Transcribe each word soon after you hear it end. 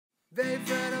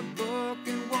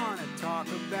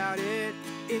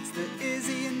It's the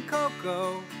Izzie and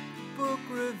Coco Book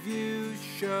Review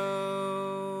Show.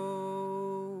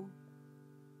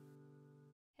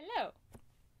 Hello.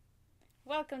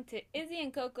 Welcome to Izzie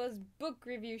and Coco's Book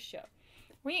Review Show.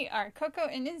 We are Coco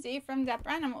and Izzie from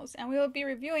Dapper and we will be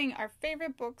reviewing our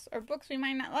favorite books or books we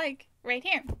might not like right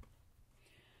here.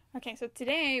 Okay, so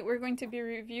today we're going to be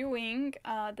reviewing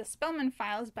The Spellman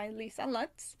Files by Lisa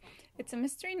Lutz. It's a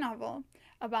mystery novel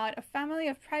about a family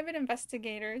of private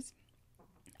investigators,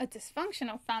 a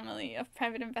dysfunctional family of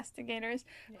private investigators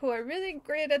who are really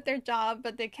great at their job,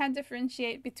 but they can't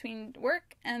differentiate between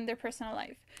work and their personal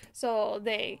life. So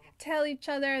they tell each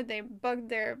other, they bug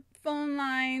their phone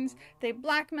lines, they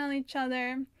blackmail each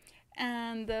other,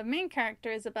 and the main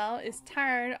character, Isabel, is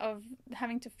tired of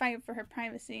having to fight for her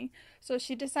privacy, so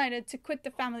she decided to quit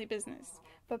the family business.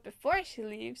 But before she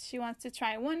leaves, she wants to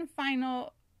try one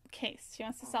final case. She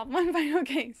wants to solve one final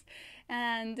case.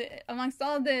 And amongst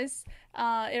all this,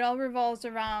 it all revolves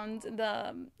around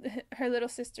her little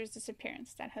sister's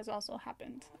disappearance that has also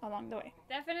happened along the way.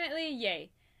 Definitely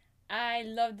yay. I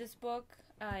love this book.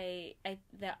 The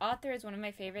author is one of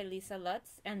my favorite, Lisa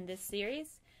Lutz, and this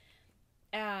series.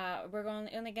 We're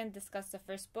only going to discuss the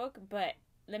first book, but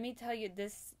let me tell you,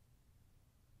 this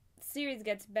series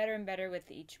gets better and better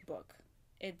with each book.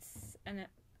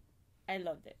 I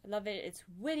loved it. I love it. It's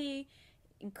witty,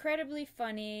 incredibly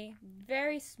funny,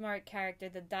 very smart character.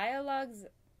 The dialogue's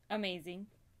amazing.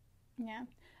 Yeah.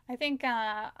 I think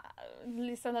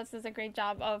Lisa Lutz does a great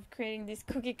job of creating these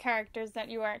kooky characters that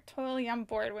you are totally on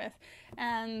board with.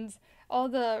 And all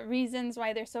the reasons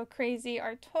why they're so crazy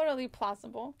are totally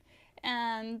plausible.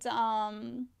 And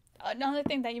another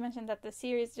thing that you mentioned, that the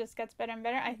series just gets better and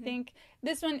better. I think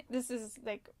this is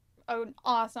like an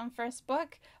awesome first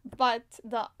book, but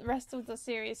the rest of the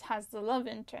series has the love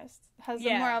interest,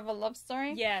 more of a love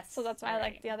story. Yes. So that's why I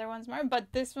like the other ones more.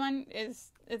 But this one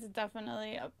it's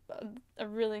definitely a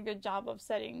really good job of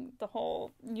setting the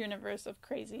whole universe of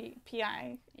crazy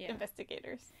PI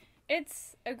investigators.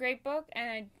 It's a great book,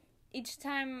 and each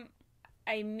time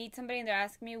I meet somebody and they're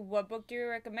asking me, what book do you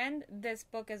recommend? This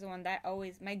book is the one that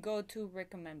always my go-to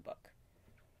recommend book.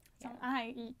 So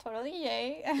I totally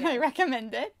yay. Yeah. I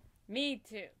recommend it. Me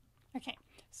too. Okay,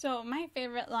 so my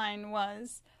favorite line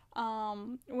was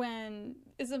when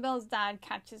Isabel's dad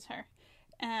catches her,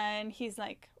 and he's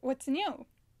like, "What's new?"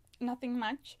 "Nothing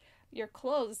much. Your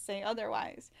clothes say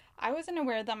otherwise. I wasn't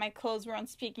aware that my clothes were on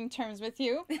speaking terms with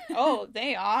you." "Oh,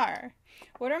 they are."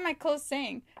 "What are my clothes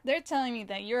saying?" "They're telling me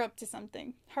that you're up to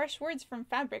something. Harsh words from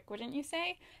fabric, wouldn't you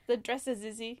say? The dresses,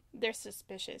 Izzie, they're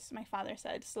suspicious," my father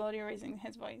said, slowly raising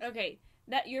his voice. Okay,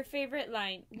 that your favorite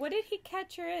line. What did he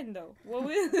catch her in, though?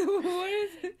 What is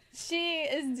it? She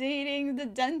is dating the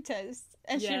dentist,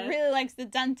 and she really likes the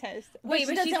dentist. But Wait, she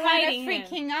but doesn't she's want hiding to freak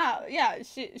him out. Yeah,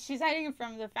 she's hiding him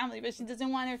from the family, but she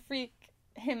doesn't want to freak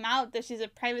him out that she's a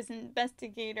private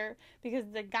investigator, because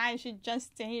the guy she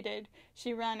just dated,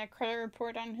 she ran a credit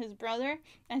report on his brother,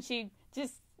 and she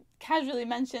just casually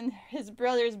mentioned his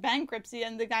brother's bankruptcy,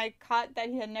 and the guy caught that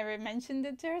he had never mentioned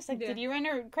it to her. It's like, did you run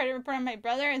a credit report on my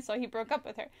brother? And so he broke up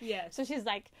with her. Yeah. So she's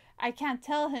like, I can't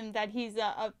tell him that he's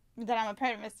that I'm a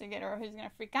private investigator, or he's gonna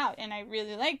freak out, and I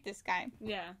really like this guy.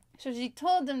 Yeah. So she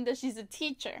told him that she's a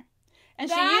teacher. And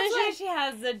That's why she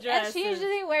has the dress. And she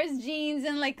usually wears jeans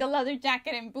and like a leather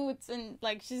jacket and boots, and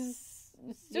like she's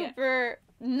super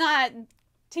not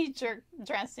teacher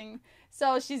dressing.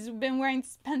 So she's been wearing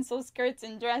pencil skirts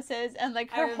and dresses, and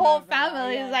like her whole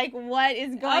family is like, what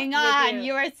is going on?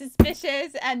 You are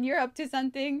suspicious and you're up to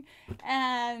something.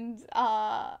 And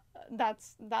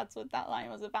that's what that line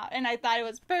was about. And I thought it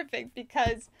was perfect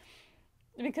because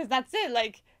that's it.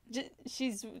 Like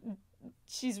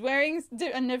she's wearing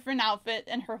a different outfit,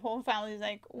 and her whole family's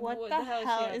like, what the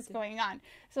hell is going on?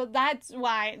 So that's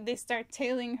why they start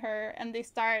tailing her, and they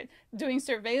start doing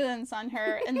surveillance on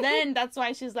her. And then that's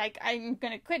why she's like, I'm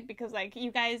gonna quit, because like you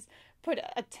guys put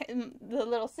the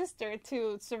little sister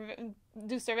to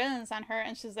do surveillance on her.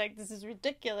 And she's like, this is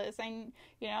ridiculous.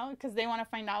 Because they want to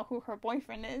find out who her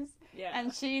boyfriend is. Yeah.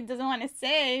 And she doesn't want to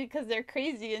say because they're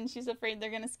crazy, and she's afraid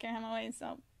they're gonna scare him away.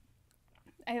 So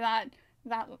I thought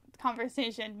that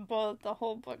conversation boiled the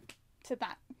whole book to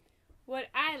that. What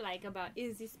I like about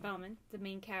Izzie Spellman, the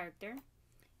main character,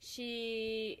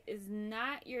 she is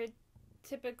not your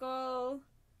typical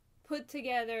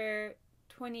put-together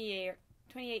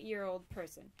 28-year-old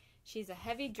person. She's a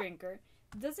heavy drinker,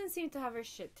 doesn't seem to have her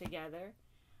shit together.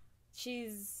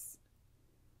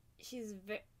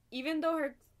 Even though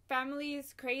her family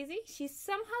is crazy, she's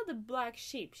somehow the black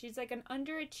sheep. She's like an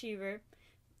underachiever,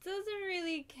 doesn't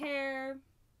really care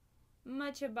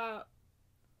much about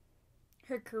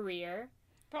her career.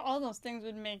 But all those things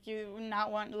would make you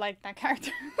not want to like that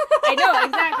character. I know,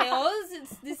 exactly. All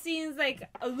this seems like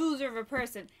a loser of a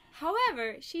person.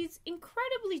 However, she's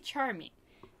incredibly charming.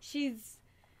 She's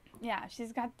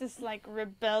got this like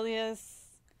rebellious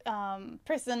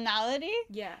personality.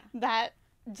 Yeah. That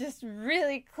just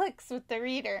really clicks with the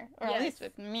reader, or Yes. at least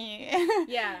with me.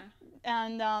 Yeah.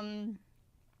 And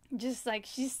just like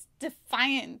she's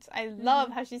defiant. I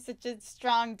love how she's such a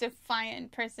strong,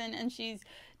 defiant person, and she's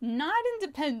not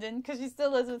independent because she still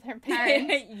lives with her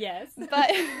parents. Yes.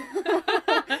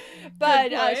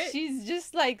 But she's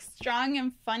just like strong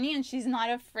and funny, and she's not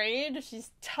afraid.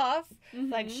 She's tough.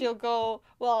 Like she'll go.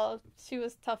 Well, she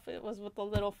was tough. It was with a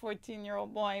little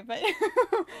 14-year-old boy, but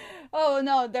oh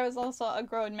no, there was also a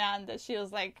grown man that she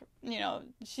was like,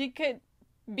 she could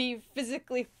be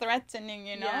physically threatening,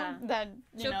 Yeah. that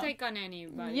She'll take on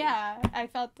anybody. Yeah, I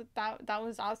felt that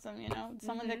was awesome,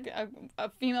 someone that a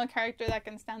female character that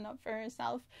can stand up for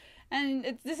herself.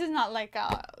 And this is not like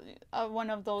a one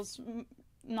of those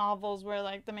novels where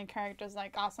like the main character is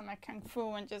like awesome at kung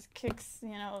fu and just kicks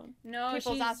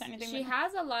people's ass or anything. She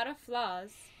has a lot of flaws,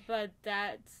 but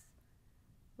that's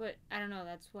what I don't know.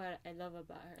 That's what I love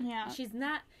about her. Yeah, she's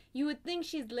not. You would think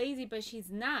she's lazy, but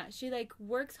she's not. She like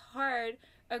works hard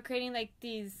at creating like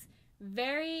these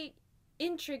very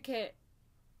intricate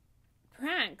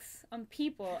pranks on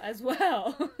people as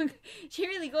well. She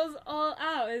really goes all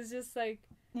out. It's just like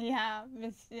I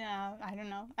don't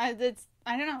know. I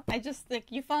don't know. I just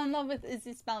like you fall in love with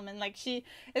Izzie Spellman. Like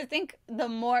I think the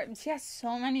more she has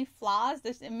so many flaws,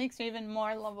 it makes her even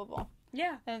more lovable.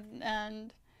 Yeah,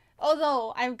 and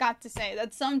although I've got to say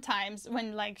that sometimes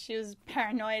when like she was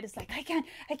paranoid, it's like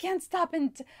I can't stop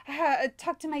and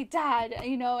talk to my dad,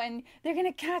 and they're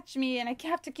gonna catch me, and I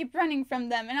have to keep running from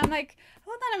them. And I'm like,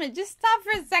 hold on a minute, just stop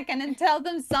for a second and tell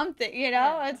them something.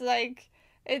 Yeah. It's like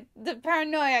the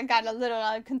paranoia got a little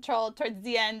out of control towards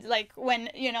the end, like when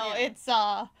it's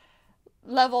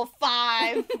level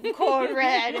 5 code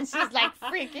red, and she's like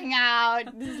freaking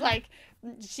out. It's like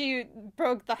she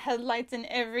broke the headlights in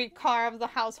every car of the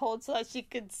household so that she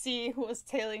could see who was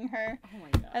tailing her. Oh my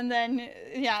god. And then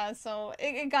so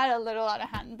it got a little out of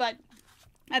hand, but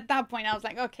at that point I was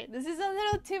like, okay, this is a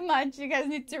little too much, you guys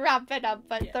need to wrap it up.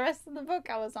 But the rest of the book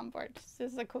I was on board.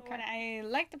 This is a cool character. What I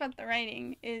liked about the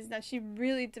writing is that she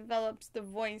really develops the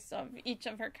voice of each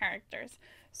of her characters,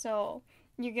 so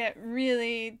you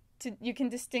can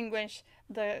distinguish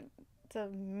the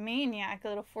maniac, a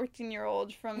little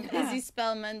 14-year-old from Izzie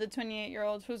Spellman, the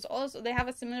 28-year-old, who's also, they have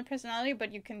a similar personality,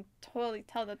 but you can totally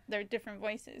tell that they're different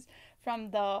voices.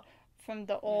 From the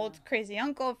old crazy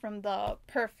uncle, from the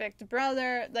perfect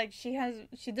brother, like she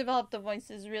developed the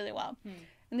voices really well.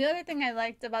 And the other thing I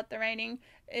liked about the writing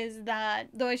is that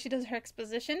the way she does her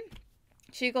exposition,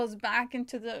 she goes back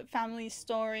into the family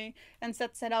story and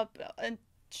sets it up and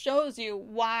shows you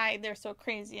why they're so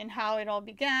crazy and how it all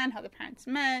began, how the parents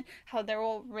met, how they're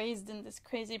all raised in this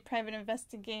crazy private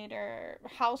investigator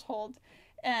household.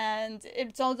 And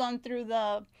it's all done through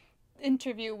the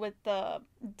interview with the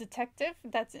detective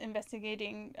that's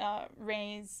investigating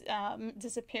Ray's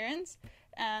disappearance.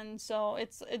 And so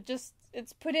it's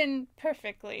put in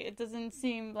perfectly. It doesn't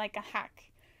seem like a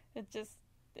hack. It's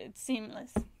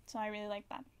seamless. So I really like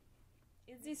that.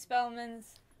 Izzie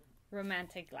Spellman's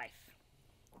romantic life.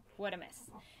 What a mess.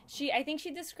 I think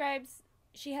she describes,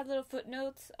 she had little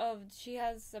footnotes she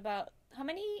has about, how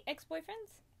many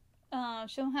ex-boyfriends?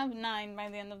 She'll have 9 by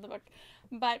the end of the book.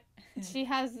 But she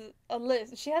has a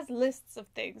list. She has lists of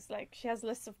things. Like, she has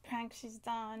lists of pranks she's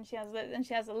done. And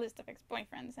she has a list of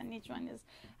ex-boyfriends. And each one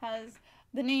has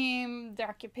the name, their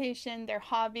occupation, their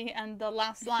hobby, and the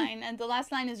last line. And the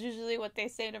last line is usually what they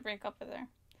say to break up with her.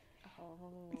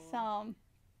 Oh. So,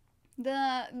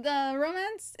 the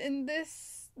romance in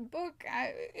this book,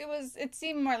 it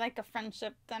seemed more like a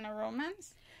friendship than a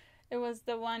romance. It was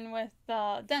the one with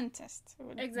the dentist,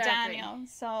 exactly. Daniel.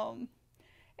 So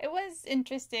it was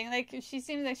interesting. Like, she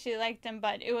seemed like she liked him,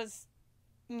 but it was,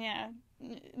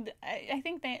 I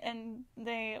think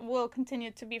they will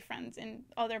continue to be friends in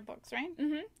other books, right?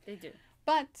 Mm-hmm. They do.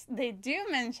 But they do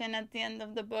mention at the end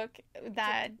of the book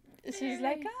that she's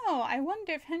like, oh, I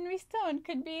wonder if Henry Stone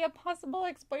could be a possible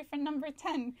ex-boyfriend number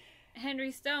 10.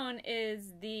 Henry Stone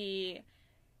is the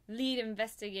lead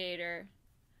investigator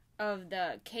of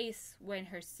the case when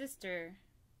her sister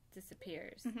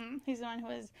disappears. Mm-hmm. He's the one who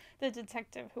was the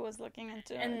detective who was looking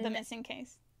into the missing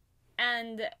case.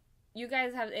 And you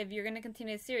guys have, if you're going to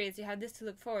continue the series, you have this to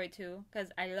look forward to, because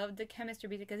I love the chemistry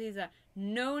because he's a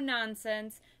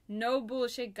no-nonsense, no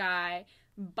bullshit guy,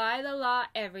 by the law,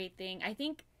 everything. I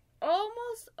think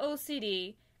almost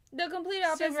OCD, The complete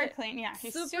opposite. Super clean. Yeah,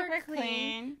 he's super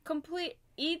clean. Complete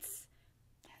eats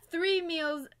 3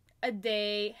 meals a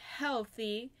day,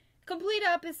 healthy. Complete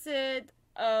opposite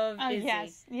of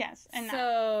Izzie. Yes. And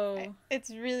so it's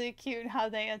really cute how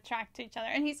they attract to each other.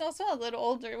 And he's also a little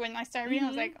older. When I started reading, I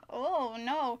was like, oh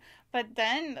no. But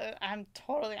then I'm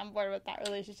totally on board with that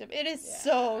relationship. It is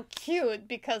so cute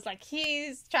because like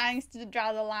he's trying to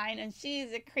draw the line and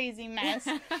she's a crazy mess.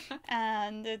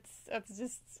 And it's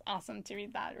just awesome to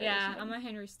read that relationship. Yeah, I'm a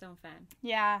Henry Stone fan.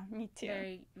 Yeah, me too.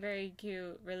 Very, very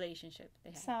cute relationship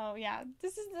they have. So yeah,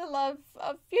 this is the love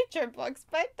of future books,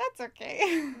 but that's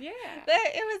okay. Yeah.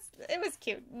 It was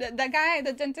cute.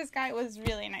 The dentist guy was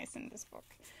really nice in this book.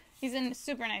 He's a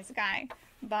super nice guy,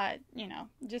 but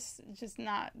just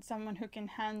not someone who can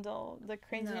handle the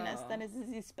craziness that is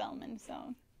Izzie Spellman.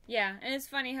 So yeah, and it's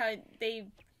funny how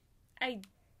I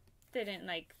didn't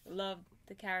love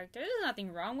the character. There's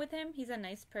nothing wrong with him. He's a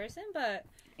nice person, but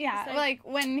yeah, like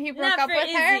when he broke up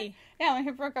with her. Izzie. Yeah, when he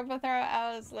broke up with her,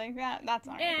 I was like, that's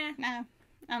not right. Nah,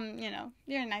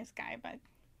 you're a nice guy, but.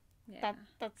 Yeah.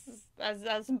 That's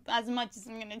as much as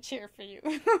I'm gonna cheer for you.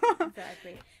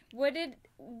 Exactly. What did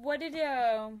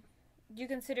you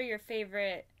consider your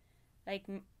favorite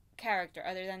character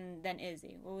other than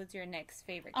Izzie? What was your next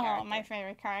favorite character? Oh, my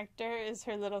favorite character is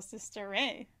her little sister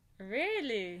Ray.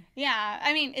 Really? Yeah,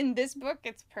 I mean, in this book,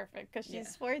 it's perfect because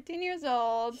she's 14 years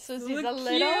old, so she's a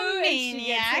little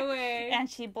maniac, and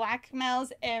she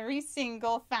blackmails every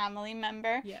single family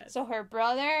member. Yes. So her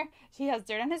brother, she has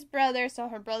dirt on his brother, so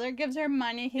her brother gives her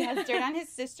money. He has dirt on his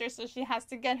sister, so she has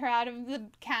to get her out of the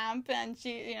camp, and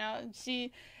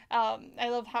I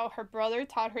love how her brother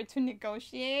taught her to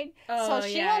negotiate. So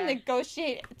she will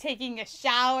negotiate taking a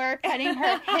shower, cutting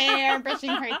her hair,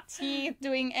 brushing her teeth,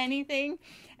 doing anything.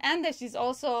 And that she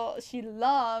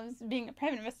loves being a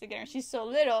private investigator. She's so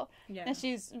little, and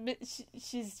she's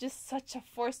just such a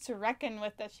force to reckon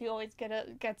with that she always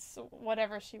gets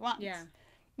whatever she wants. Yeah,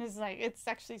 it's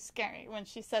actually scary when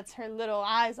she sets her little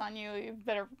eyes on you. You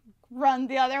better run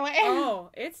the other way.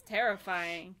 Oh, it's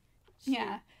terrifying.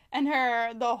 Yeah, and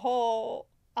the whole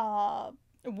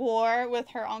war with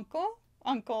her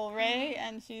Uncle Ray,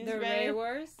 and she's the Ray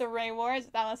Wars. The Ray Wars,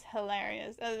 that was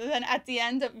hilarious. And then at the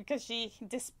end because she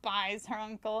despised her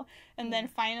uncle, and then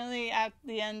finally at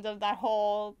the end of that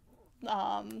whole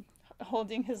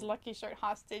holding his lucky short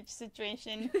hostage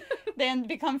situation, they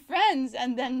become friends,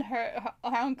 and then her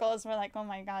uncles were like, oh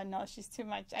my god, no, she's too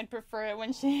much. I'd prefer it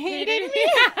when she hated me.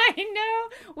 I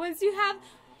know. Once you have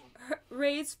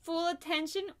Ray's full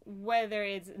attention, whether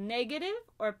it's negative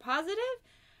or positive,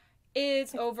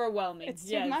 it's overwhelming. It's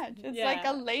too much. It's like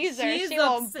a laser. She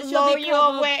will blow you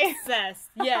away. Obsessed.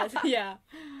 Yes, yeah.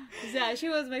 Yeah, she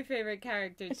was my favorite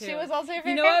character too. She was also your favorite character?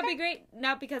 You know what would be great?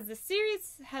 Not because the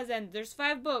series has ended. There's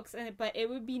 5 books, but it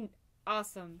would be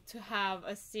awesome to have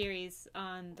a series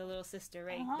on the little sister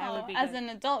Ray. Oh, that would be as an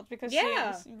adult, because she's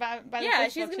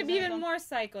she's gonna be even more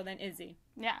psycho than Izzie.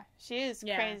 Yeah, she is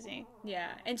crazy. Yeah,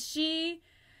 and Izzie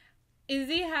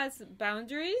has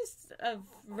boundaries of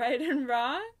right and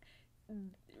wrong.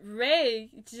 Ray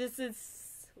just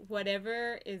is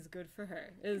whatever is good for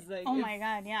her. Is like, oh my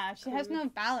god, yeah. She has no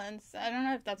balance. I don't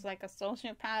know if that's like a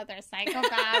sociopath or a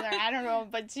psychopath or I don't know,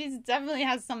 but she definitely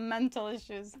has some mental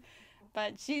issues.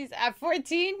 But she's at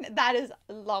 14, that is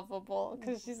lovable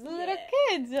because she's a little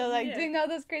kid, so doing all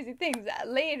those crazy things.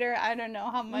 Later, I don't know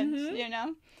how much,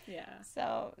 Yeah.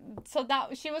 So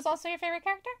that she was also your favorite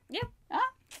character? Yep.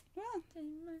 Ah, yeah.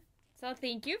 So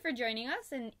thank you for joining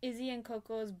us in Izzie and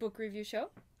Coco's book review show.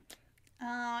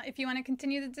 If you want to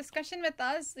continue the discussion with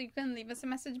us, you can leave us a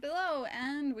message below,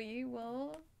 and we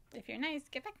will, if you're nice,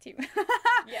 get back to you.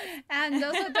 Yes. And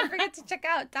also, don't forget to check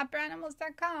out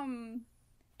dapperanimals.com.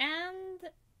 And,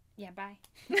 bye.